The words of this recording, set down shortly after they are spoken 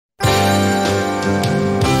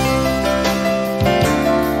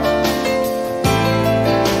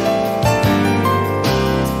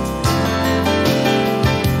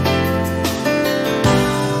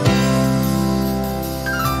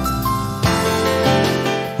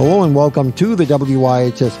Hello and welcome to the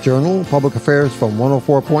WIHS Journal, Public Affairs from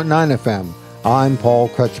 104.9 FM. I'm Paul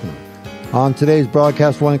Kretschmer. On today's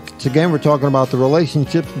broadcast, once again, we're talking about the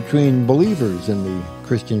relationships between believers in the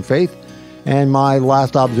Christian faith. And my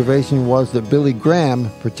last observation was that Billy Graham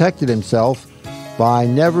protected himself by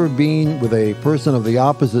never being with a person of the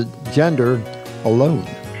opposite gender alone.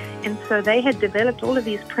 And so they had developed all of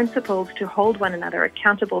these principles to hold one another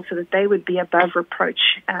accountable so that they would be above reproach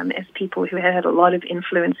as people who had a lot of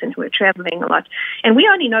influence and who were traveling a lot. And we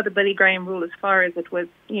only know the Billy Graham rule as far as it was,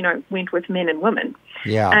 went with men and women.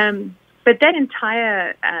 Yeah. But that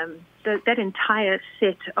entire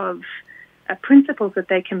set of principles that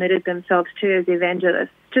they committed themselves to as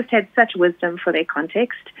evangelists just had such wisdom for their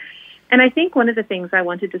context. And I think one of the things I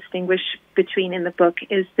want to distinguish between in the book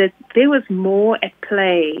is that there was more at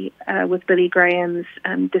play with Billy Graham's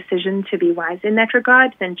decision to be wise in that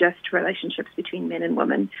regard than just relationships between men and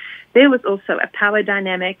women. There was also a power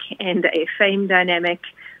dynamic and a fame dynamic,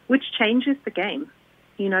 which changes the game.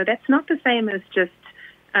 That's not the same as just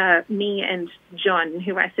me and John,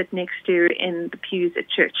 who I sit next to in the pews at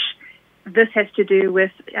church. This has to do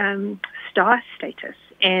with star status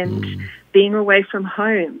and being away from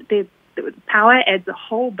home. The power adds a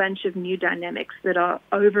whole bunch of new dynamics that are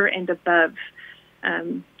over and above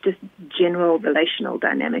just general relational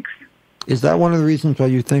dynamics. Is that one of the reasons why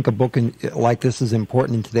you think a book like this is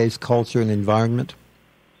important in today's culture and environment?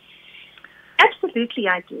 Absolutely,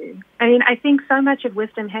 I do. I think so much of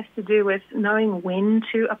wisdom has to do with knowing when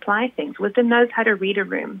to apply things. Wisdom knows how to read a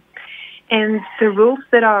room. And the rules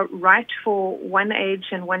that are right for one age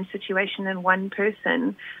and one situation and one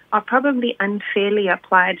person are probably unfairly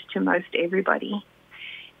applied to most everybody.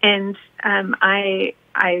 And I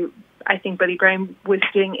think Billy Graham was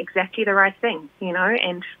doing exactly the right thing,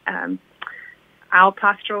 And our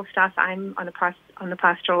pastoral staff, I'm on the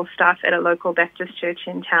pastoral staff at a local Baptist church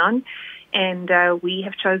in town, and we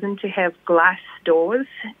have chosen to have glass doors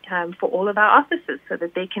for all of our offices so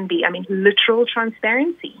that there can be, literal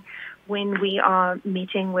transparency when we are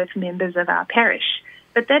meeting with members of our parish.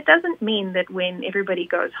 But that doesn't mean that when everybody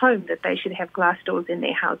goes home that they should have glass doors in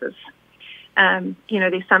their houses.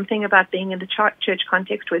 There's something about being in the church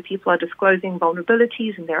context where people are disclosing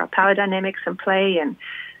vulnerabilities and there are power dynamics in play, and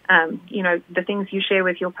the things you share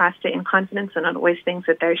with your pastor in confidence are not always things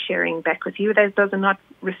that they're sharing back with you. Those are not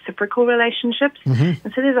reciprocal relationships. Mm-hmm.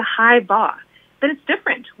 And so there's a high bar. But it's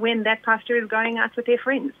different when that pastor is going out with their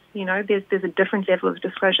friends. There's a different level of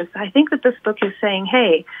disclosure. So I think that this book is saying,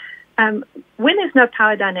 hey, when there's no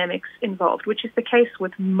power dynamics involved, which is the case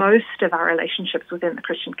with most of our relationships within the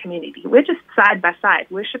Christian community, we're just side by side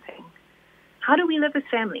worshiping. How do we live as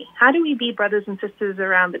family? How do we be brothers and sisters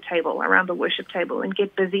around the table, around the worship table, and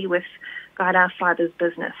get busy with God our Father's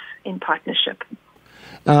business in partnership?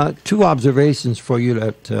 Two observations for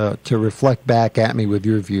you to reflect back at me with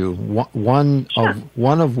your view. One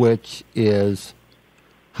of which is,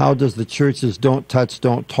 how does the church's don't touch,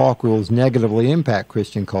 don't talk rules negatively impact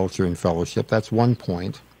Christian culture and fellowship? That's one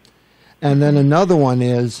point. And then another one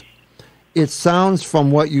is, it sounds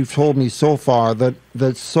from what you've told me so far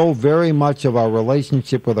that so very much of our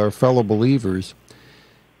relationship with our fellow believers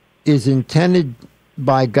is intended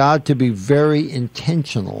by God to be very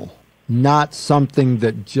intentional, not something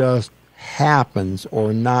that just happens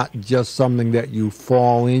or not just something that you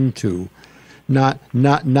fall into, not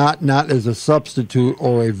as a substitute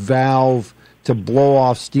or a valve to blow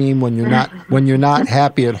off steam when you're not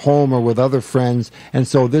happy at home or with other friends. And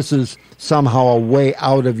so this is somehow a way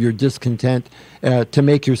out of your discontent to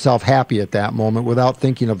make yourself happy at that moment without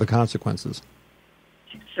thinking of the consequences.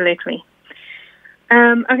 Absolutely.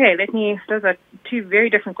 Those are two very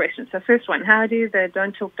different questions. So first one, how do the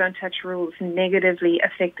don't talk, don't touch rules negatively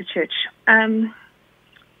affect the church?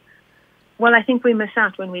 Well, I think we miss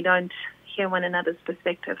out when we don't hear one another's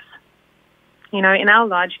perspectives. In our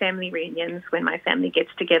large family reunions, when my family gets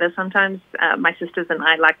together, sometimes my sisters and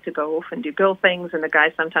I like to go off and do girl things, and the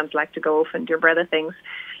guys sometimes like to go off and do brother things.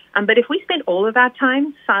 But if we spent all of our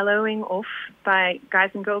time siloing off by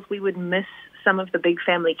guys and girls, we would miss some of the big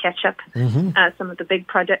family catch-up, some of the big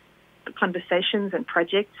project conversations and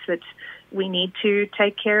projects that we need to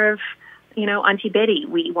take care of. Auntie Betty,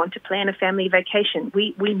 we want to plan a family vacation.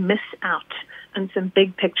 We miss out on some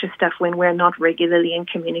big picture stuff when we're not regularly in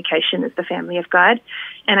communication as the family of God.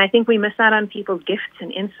 And I think we miss out on people's gifts and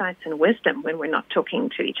insights and wisdom when we're not talking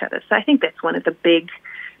to each other. So I think that's one of the big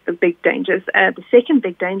dangers. The second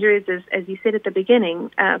big danger is, as you said at the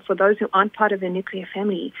beginning, for those who aren't part of a nuclear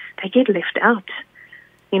family, they get left out.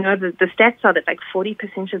 The stats are that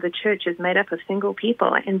 40% of the church is made up of single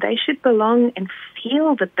people, and they should belong and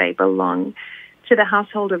feel that they belong to the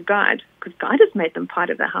household of God, because God has made them part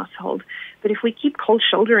of the household. But if we keep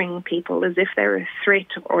cold-shouldering people as if they're a threat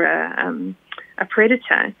or a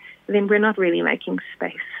predator, then we're not really making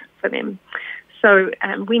space for them. So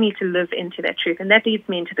we need to live into that truth. And that leads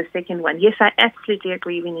me into the second one. Yes, I absolutely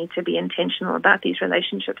agree we need to be intentional about these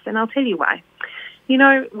relationships, and I'll tell you why. You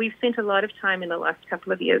know, we've spent a lot of time in the last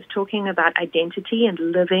couple of years talking about identity and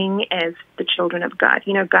living as the children of God.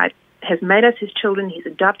 You know, God has made us his children. He's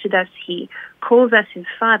adopted us. He calls us his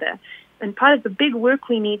father. And part of the big work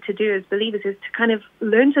we need to do as believers is to kind of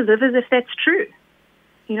learn to live as if that's true.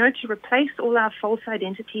 You know, to replace all our false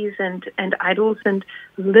identities and idols and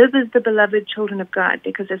live as the beloved children of God,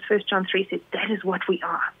 because as 1 John 3 says, that is what we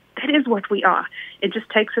are. That is what we are. It just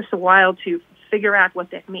takes us a while to figure out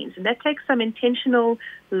what that means. And that takes some intentional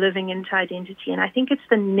living into identity. And I think it's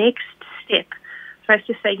the next step for us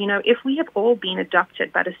to say, you know, if we have all been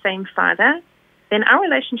adopted by the same father, then our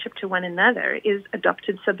relationship to one another is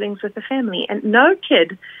adopted siblings with a family. And no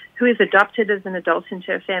kid who is adopted as an adult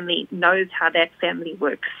into a family knows how that family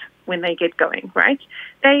works when they get going, right?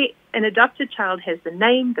 An adopted child has the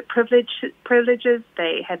name, the privileges,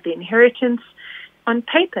 they have the inheritance. On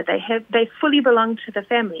paper, they fully belong to the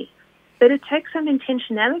family. But it takes some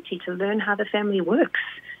intentionality to learn how the family works,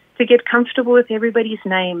 to get comfortable with everybody's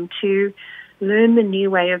name, to learn the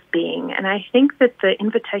new way of being. And I think that the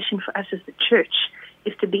invitation for us as the church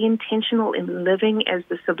is to be intentional in living as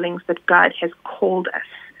the siblings that God has called us.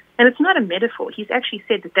 And it's not a metaphor. He's actually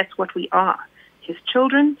said that that's what we are, his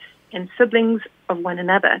children and siblings of one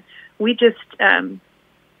another. We just haven't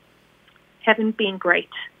been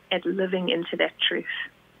great at living into that truth.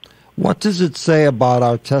 What does it say about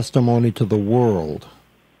our testimony to the world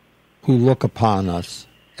who look upon us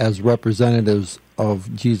as representatives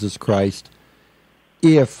of Jesus Christ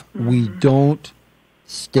if we don't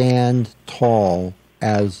stand tall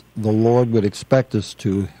as the Lord would expect us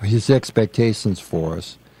to, his expectations for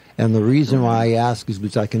us? And the reason why I ask is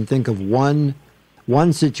because I can think of one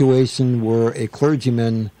situation where a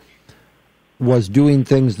clergyman was doing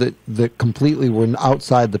things that completely were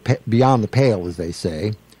outside beyond the pale, as they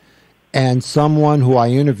say. And someone who I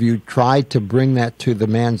interviewed tried to bring that to the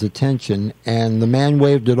man's attention, and the man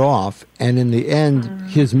waved it off. And in the end,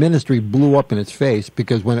 his ministry blew up in its face,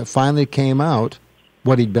 because when it finally came out,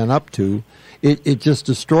 what he'd been up to, it just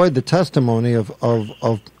destroyed the testimony of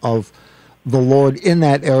the Lord in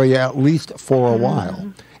that area, at least for a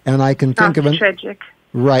while. And I can think of tragic.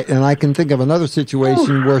 Right, and I can think of another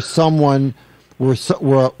situation where someone,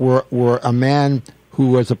 where a man who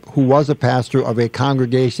was a pastor of a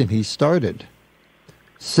congregation he started.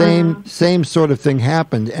 Same sort of thing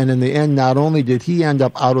happened, and in the end, not only did he end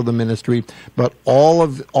up out of the ministry, but all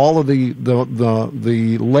of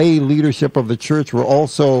the lay leadership of the church were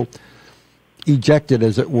also ejected,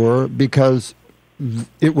 as it were, because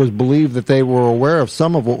it was believed that they were aware of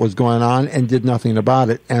some of what was going on and did nothing about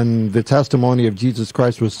it, and the testimony of Jesus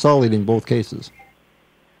Christ was sullied in both cases.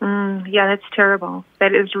 Yeah, that's terrible.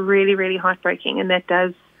 That is really, really heartbreaking, and that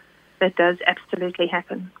does absolutely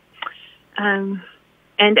happen. And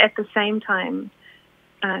at the same time,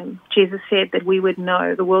 Jesus said that we would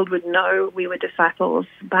know, the world would know we were disciples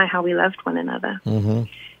by how we loved one another.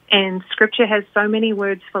 And Scripture has so many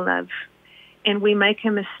words for love, and we make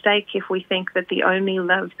a mistake if we think that the only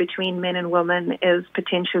love between men and women is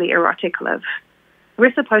potentially erotic love.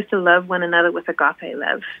 We're supposed to love one another with agape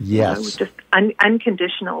love. Yes. You know, just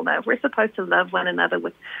unconditional love. We're supposed to love one another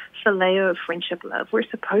with phileo, friendship love. We're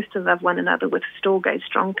supposed to love one another with storge,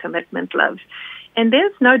 strong commitment love. And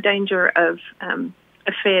there's no danger of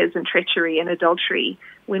affairs and treachery and adultery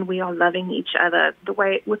when we are loving each other the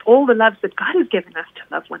way, with all the loves that God has given us to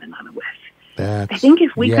love one another with. I think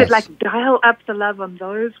if we could dial up the love on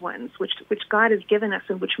those ones, which God has given us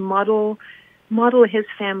and which model his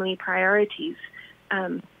family priorities,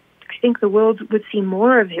 I think the world would see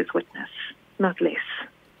more of his witness, not less.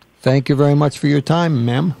 Thank you very much for your time,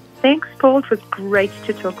 ma'am. Thanks, Paul. It was great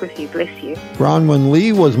to talk with you. Bless you. Bronwyn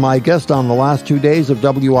Lea was my guest on the last 2 days of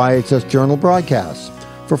WIHS Journal broadcasts.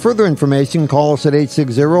 For further information, call us at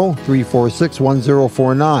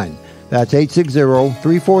 860-346-1049. That's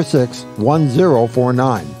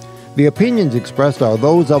 860-346-1049. The opinions expressed are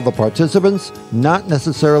those of the participants, not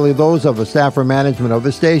necessarily those of the staff or management of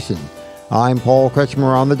the station. I'm Paul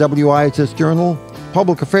Kretschmer on the WIHS Journal,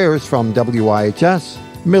 Public Affairs from WIHS,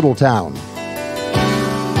 Middletown.